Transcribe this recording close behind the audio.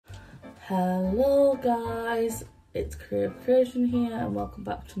Hello guys, it's Creative Creation here and welcome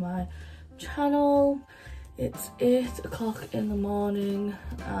back to my channel. It's 8 o'clock in the morning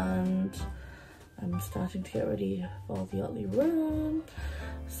and I'm starting to get ready for the early run.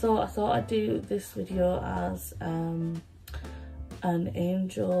 So I thought I'd do this video as an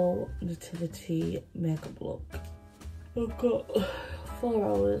angel nativity makeup look. I've got 4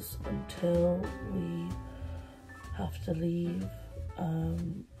 hours until we have to leave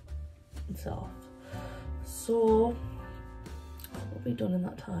itself. So what have we done in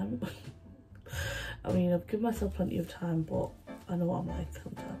that time? I mean, I've given myself plenty of time, but I know what I'm like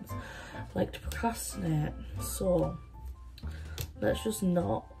sometimes. I like to procrastinate, so let's just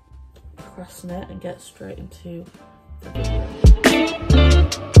not procrastinate and get straight into the video.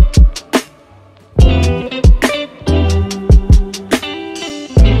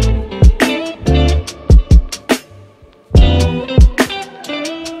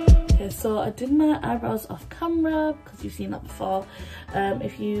 So I did my eyebrows off camera because you've seen that before.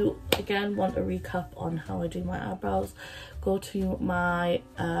 If you again want a recap on how I do my eyebrows, go to my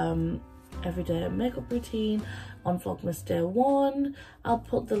everyday makeup routine on Vlogmas day 1. I'll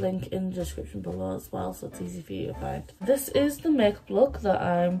put the link in the description below as well, so it's easy for you to find. This is the makeup look that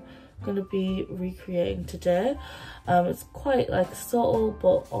I'm going to be recreating today. It's quite like subtle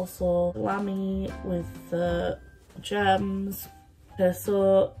but also glammy with the gems. Okay,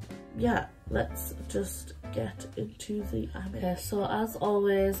 so yeah, let's just get into the eye. Okay, so as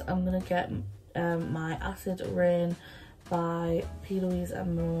always, I'm gonna get my Acid Rain by P. Louise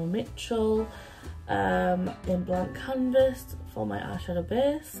and Mama Mitchell in blank canvas for my eyeshadow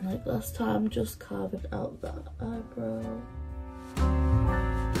base. Like last time, just carving out that eyebrow.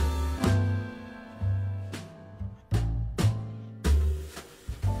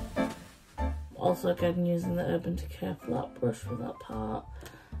 Also again using the Urban Decay flat brush for that part,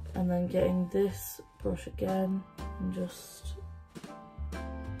 and then getting this brush again and just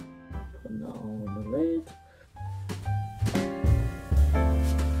putting that all on the lid.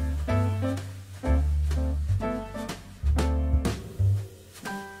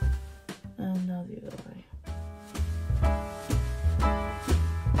 And now the other way.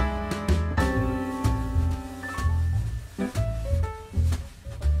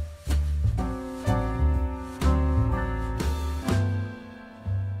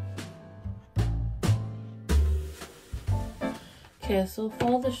 Okay, so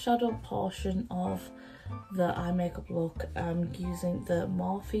for the shadow portion of the eye makeup look, I'm using the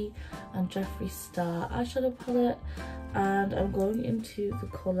Morphe and Jeffree Star eyeshadow palette, and I'm going into the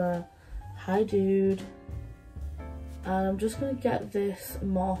colour Hi Dude, and I'm just going to get this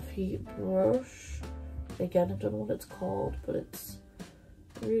Morphe brush. Again, I don't know what it's called, but it's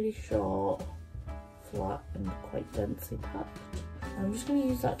really short, flat and quite densely packed. I'm just going to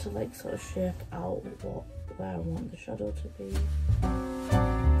use that to like sort of shape out where I want the shadow to be.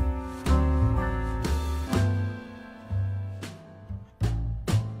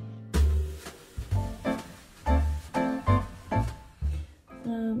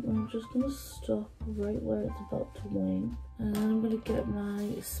 I'm just going to stop right where it's about to wing, and then I'm going to get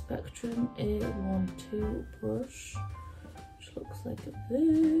my Spectrum A12 brush, which looks like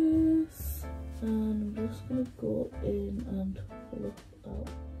this, and I'm just going to go in and pull out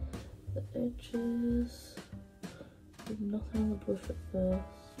the edges with nothing on the brush at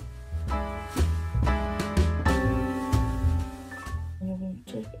first. And I'm going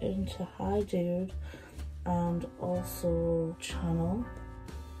to dip into Hi Dude and also Channel,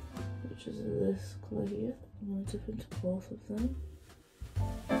 which is this colour here. I'm going to dip into both of them.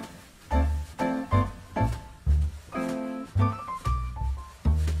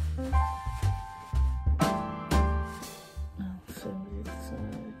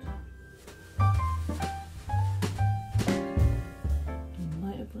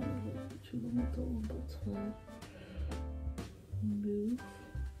 Move.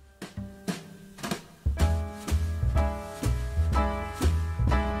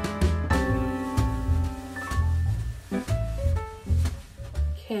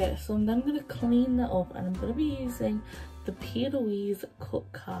 Okay, so I'm then going to clean that up, and I'm going to be using the P. Louise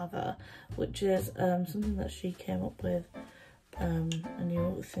Cut Carver, which is something that she came up with, a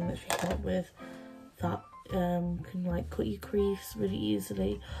new thing that she came up with that can like cut your crease really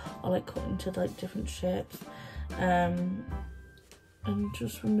easily, or like cut into like different shapes, and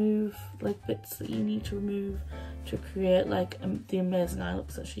just remove like bits that you need to remove to create like the amazing eye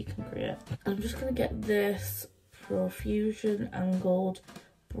looks that she can create. I'm just gonna get this Profusion Angled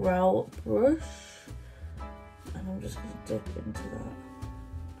Brow Brush, and I'm just gonna dip into that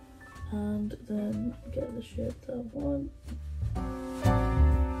and then get the shape that I want.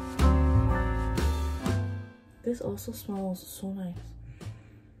 this also smells so nice.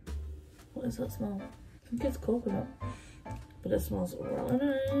 What is that smell? I think it's coconut, but it smells really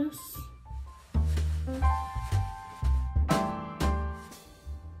nice.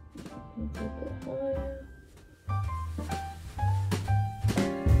 A bit higher.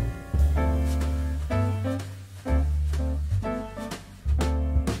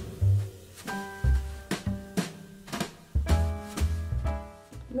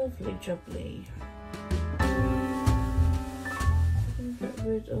 Lovely jubbly. Get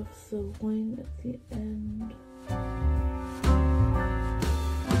rid of the wing at the end.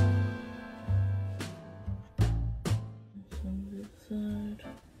 On this side,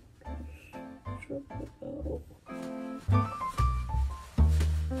 just drop it out.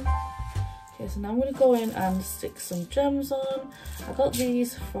 Okay, so now I'm going to go in and stick some gems on. I got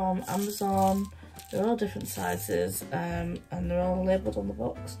these from Amazon. They're all different sizes and they're all labelled on the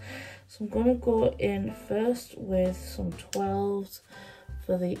box. So I'm going to go in first with some 12s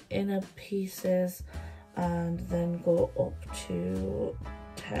for the inner pieces and then go up to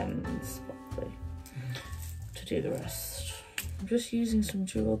 10s probably to do the rest. I'm just using some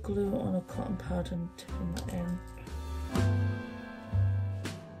dual glue on a cotton pad and tipping that in.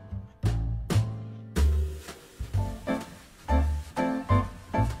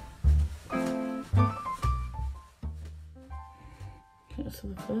 So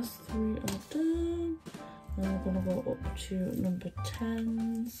the first 3 are done, then we're going to go up to number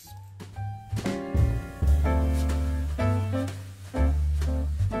 10s.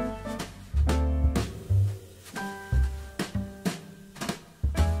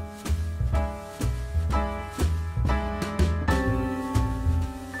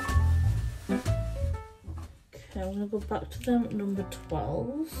 Okay, I'm going to go back to them number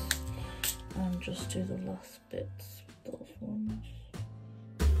 12s and just do the last bits with those ones.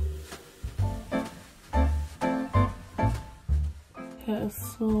 Okay,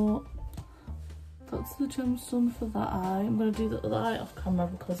 so that's the gemstone for that eye. I'm going to do the other eye off camera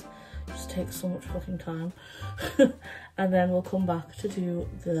because it just takes so much fucking time. And then we'll come back to do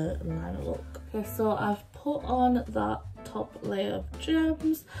the liner look. Okay, so I've put on that top layer of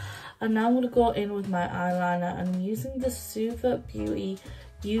gems and now I'm going to go in with my eyeliner. I'm using the Suva Beauty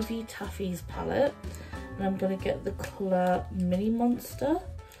UV Taffies palette and I'm going to get the colour Mini Monster,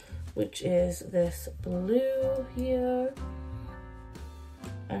 which is this blue here.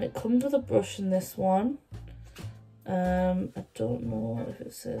 And it comes with a brush in this one. I don't know if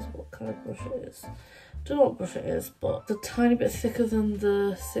it says what kind of brush it is. I don't know what brush it is, but it's a tiny bit thicker than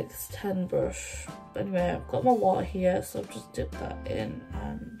the 610 brush. But anyway, I've got my water here, so I've just dipped that in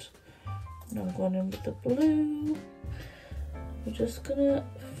and now I'm going in with the blue. We're just gonna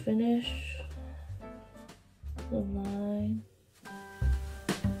finish the line.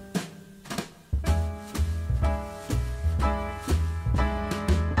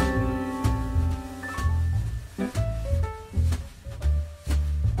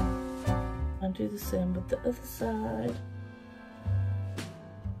 And do the same with the other side.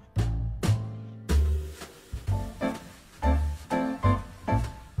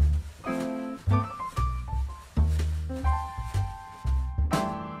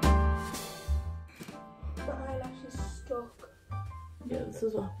 The eyelash is stuck. Yeah, this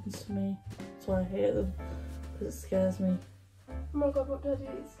is what happens to me. That's why I hate them, because it scares me. Oh my god, what do I do?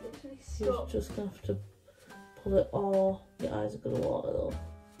 It's literally You're stuck. just gonna have to pull it, or your eyes are gonna water though.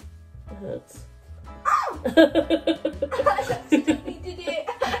 It hurts. I accidentally did it.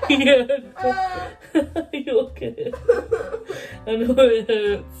 Yeah. You okay? I know it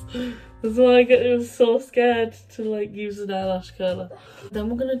hurts. That's why I get so scared to like use an eyelash curler. Then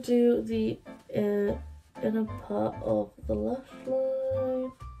we're gonna do the inner part of the lash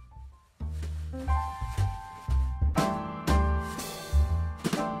line.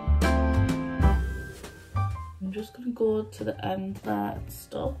 I'm just gonna go to the end there and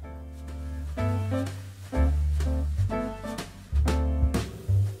stop.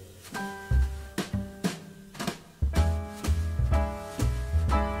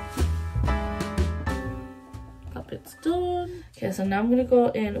 That bit's done. Okay, so now I'm gonna go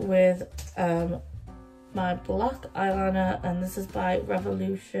in with my black eyeliner, and this is by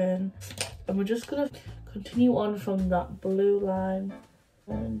Revolution, and we're just gonna continue on from that blue line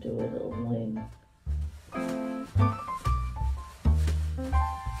and do a little wing.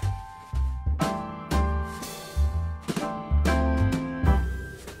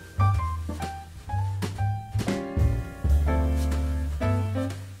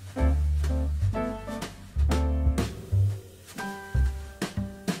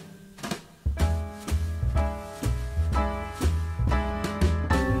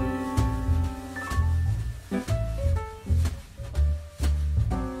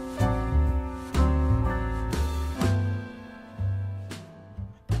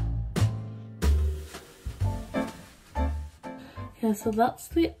 Okay, so that's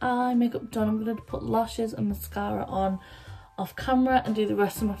the eye makeup done. I'm going to put lashes and mascara on off camera and do the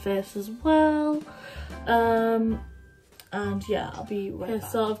rest of my face as well. And yeah, I'll be right back.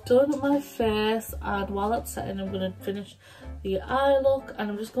 So I've done my face, and while that's setting, I'm going to finish the eye look,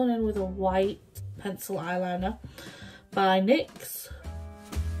 and I'm just going in with a white pencil eyeliner by NYX.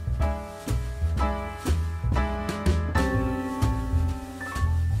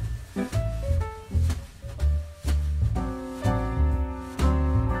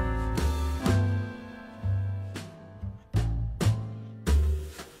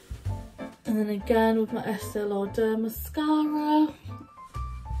 And then again with my Estee Lauder mascara.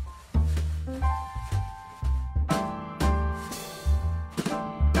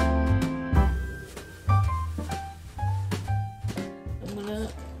 I'm gonna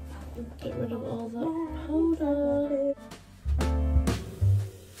get rid of all that powder.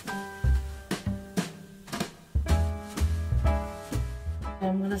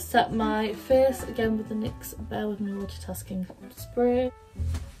 I'm gonna set my face again with the NYX Bear With Me multitasking spray.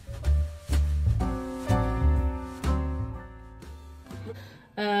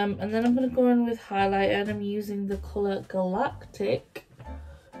 And then I'm going to go in with highlighter, and I'm using the colour Galactic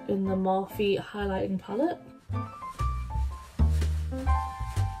in the Morphe highlighting palette.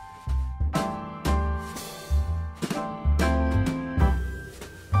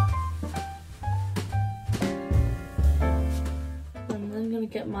 And then I'm going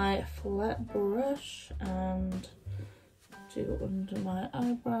to get my flat brush and do under my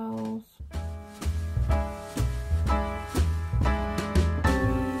eyebrows.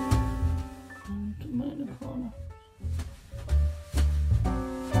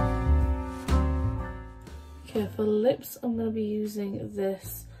 Okay, for lips, I'm going to be using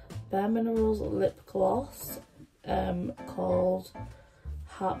this Bare Minerals lip gloss called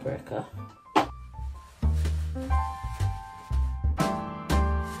Heartbreaker.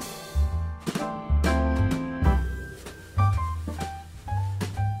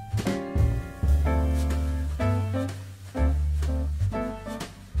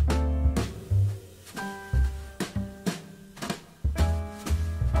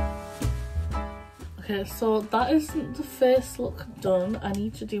 Okay, so that isn't the face look done. I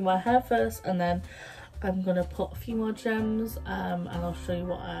need to do my hair first, and then I'm gonna put a few more gems and I'll show you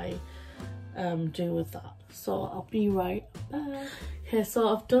what I do with that. So I'll be right back. Okay,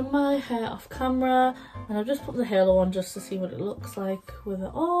 so I've done my hair off camera, and I've just put the halo on just to see what it looks like with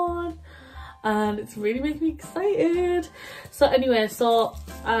it on, and it's really making me excited. So anyway, so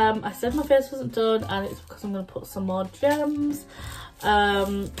I said my face wasn't done, and it's because I'm gonna put some more gems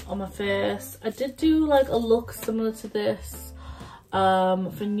on my face. I did do like a look similar to this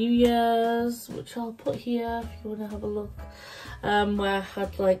for New Year's, which I'll put here if you want to have a look, where I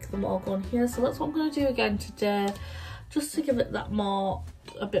had like them all going here. So that's what I'm going to do again today, just to give it that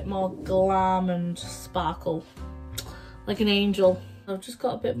a bit more glam and sparkle, like an angel. I've just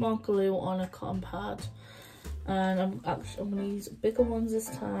got a bit more glue on a cotton pad, and I'm going to use bigger ones this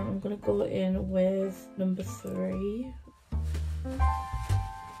time. I'm going to go in with number 3.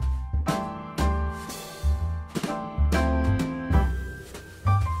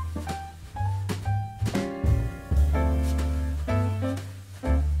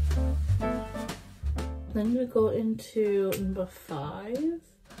 Then we go into number 5.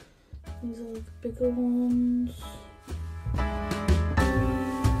 These are the bigger ones.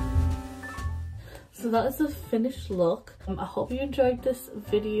 So that is the finished look. I hope you enjoyed this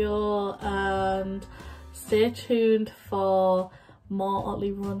video, and stay tuned for more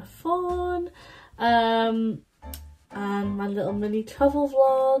Otley Run fun and my little mini travel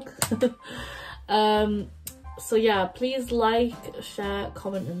vlog. So yeah, please like, share,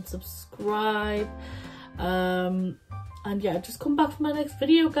 comment and subscribe, and yeah, just come back for my next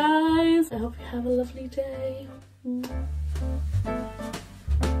video, guys. I hope you have a lovely day.